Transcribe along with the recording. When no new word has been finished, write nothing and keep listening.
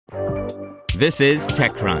This is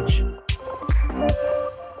TechCrunch.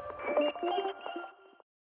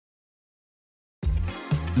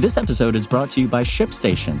 This episode is brought to you by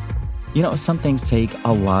ShipStation. You know, some things take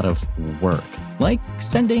a lot of work, like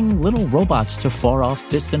sending little robots to far-off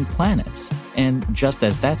distant planets. And just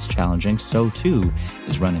as that's challenging, so too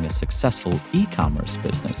is running a successful e-commerce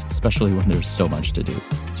business, especially when there's so much to do.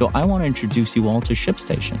 So I want to introduce you all to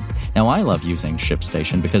ShipStation. Now, I love using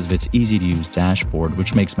ShipStation because of its easy-to-use dashboard,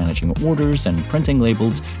 which makes managing orders and printing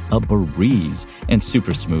labels a breeze and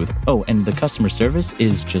super smooth. Oh, and the customer service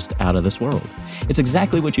is just out of this world. It's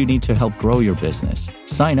exactly what you need to help grow your business.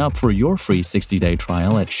 Sign up for your free 60-day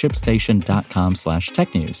trial at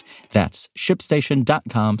shipstation.com/technews. That's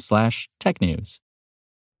shipstation.com/technews.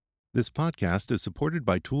 This podcast is supported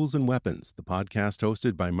by Tools and Weapons, the podcast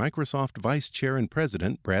hosted by Microsoft Vice Chair and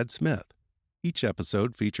President Brad Smith. Each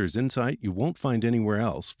episode features insight you won't find anywhere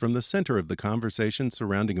else from the center of the conversation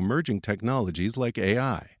surrounding emerging technologies like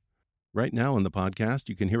AI. Right now in the podcast,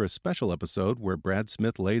 you can hear a special episode where Brad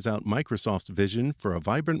Smith lays out Microsoft's vision for a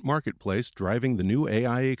vibrant marketplace driving the new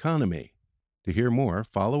AI economy. To hear more,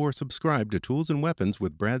 follow or subscribe to Tools and Weapons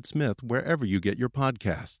with Brad Smith wherever you get your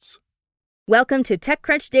podcasts. Welcome to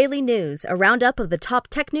TechCrunch Daily News, a roundup of the top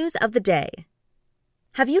tech news of the day.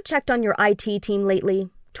 Have you checked on your IT team lately?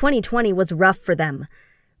 2020 was rough for them.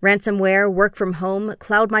 Ransomware, work from home,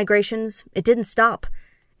 cloud migrations, it didn't stop.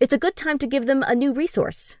 It's a good time to give them a new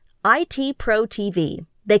resource, IT Pro TV.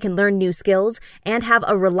 They can learn new skills and have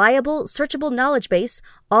a reliable, searchable knowledge base,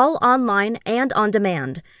 all online and on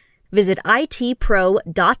demand. Visit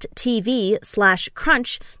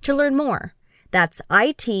itpro.tv/crunch to learn more. That's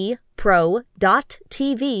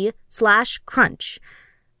itpro.tv/crunch.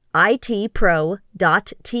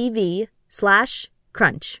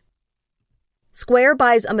 itpro.tv/crunch. Square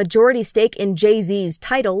buys a majority stake in Jay-Z's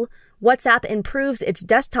Tidal, WhatsApp improves its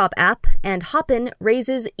desktop app, and Hopin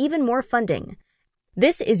raises even more funding.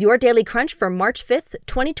 This is your Daily Crunch for March 5th,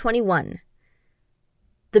 2021.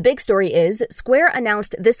 The big story is Square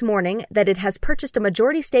announced this morning that it has purchased a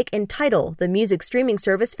majority stake in Tidal, the music streaming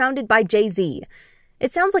service founded by Jay-Z.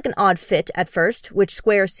 It sounds like an odd fit at first, which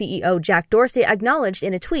Square CEO Jack Dorsey acknowledged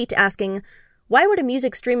in a tweet asking, "Why would a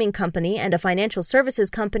music streaming company and a financial services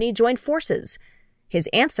company join forces?" His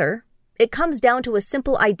answer, "It comes down to a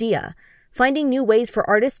simple idea, finding new ways for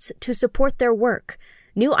artists to support their work.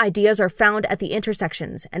 New ideas are found at the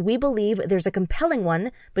intersections, and we believe there's a compelling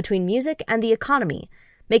one between music and the economy.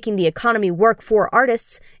 Making the economy work for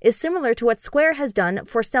artists is similar to what Square has done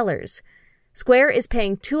for sellers." Square is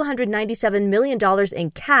paying $297 million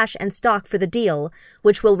in cash and stock for the deal,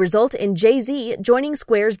 which will result in Jay-Z joining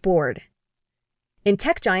Square's board. In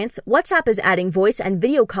tech giants, WhatsApp is adding voice and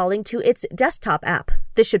video calling to its desktop app.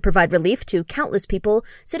 This should provide relief to countless people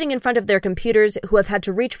sitting in front of their computers who have had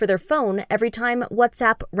to reach for their phone every time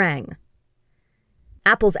WhatsApp rang.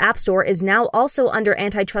 Apple's App Store is now also under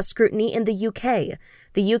antitrust scrutiny in the UK.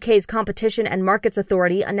 The UK's Competition and Markets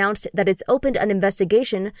Authority announced that it's opened an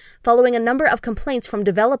investigation following a number of complaints from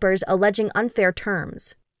developers alleging unfair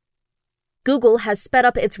terms. Google has sped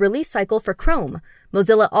up its release cycle for Chrome.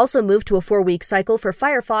 Mozilla also moved to a 4-week cycle for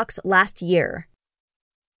Firefox last year.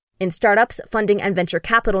 In startups, funding, and venture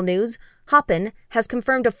capital news, Hopin has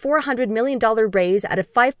confirmed a $400 million raise at a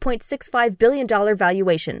 $5.65 billion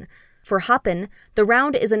valuation. For Hopin, the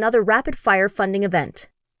round is another rapid-fire funding event.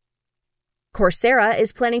 Coursera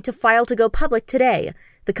is planning to file to go public today.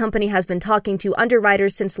 The company has been talking to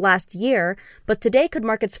underwriters since last year, but today could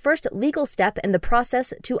mark its first legal step in the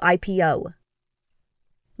process to IPO.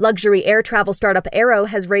 Luxury air travel startup Aero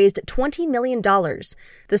has raised $20 million.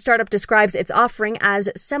 The startup describes its offering as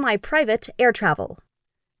semi-private air travel.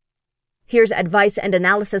 Here's advice and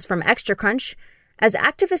analysis from XtraCrunch. As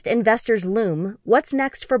activist investors loom, what's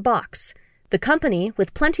next for Box? The company,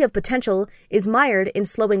 with plenty of potential, is mired in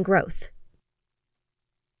slowing growth.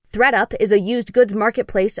 ThredUp is a used goods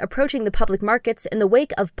marketplace approaching the public markets in the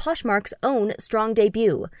wake of Poshmark's own strong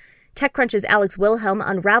debut. TechCrunch's Alex Wilhelm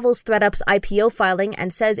unravels ThredUp's IPO filing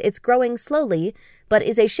and says it's growing slowly, but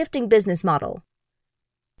is a shifting business model.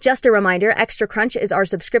 Just a reminder, XtraCrunch is our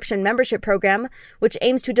subscription membership program, which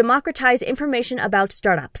aims to democratize information about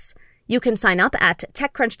startups. You can sign up at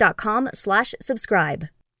techcrunch.com/subscribe.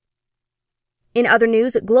 In other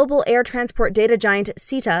news, global air transport data giant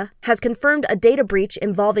Sita has confirmed a data breach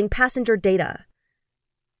involving passenger data.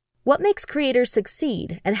 What makes creators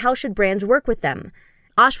succeed, and how should brands work with them?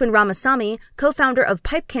 Ashwin Ramasamy, co-founder of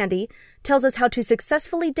Pipe Candy, tells us how to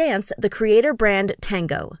successfully dance the creator brand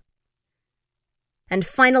Tango. And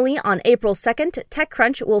finally, on April 2nd,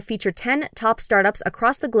 TechCrunch will feature 10 top startups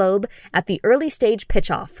across the globe at the early stage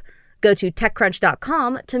pitch-off. Go to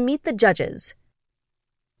TechCrunch.com to meet the judges.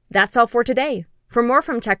 That's all for today. For more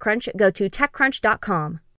from TechCrunch, go to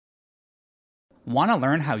TechCrunch.com. Want to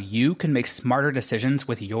learn how you can make smarter decisions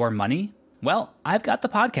with your money? Well, I've got the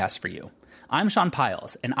podcast for you. I'm Sean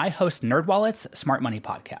Piles, and I host NerdWallet's Smart Money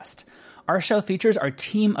Podcast. Our show features our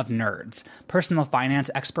team of nerds, personal finance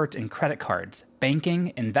experts in credit cards,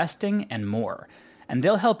 banking, investing, and more. And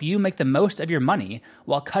they'll help you make the most of your money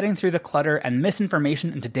while cutting through the clutter and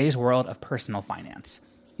misinformation in today's world of personal finance.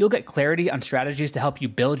 You'll get clarity on strategies to help you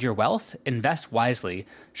build your wealth, invest wisely,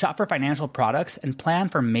 shop for financial products, and plan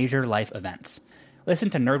for major life events. Listen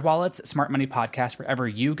to NerdWallet's Smart Money Podcast wherever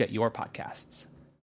you get your podcasts.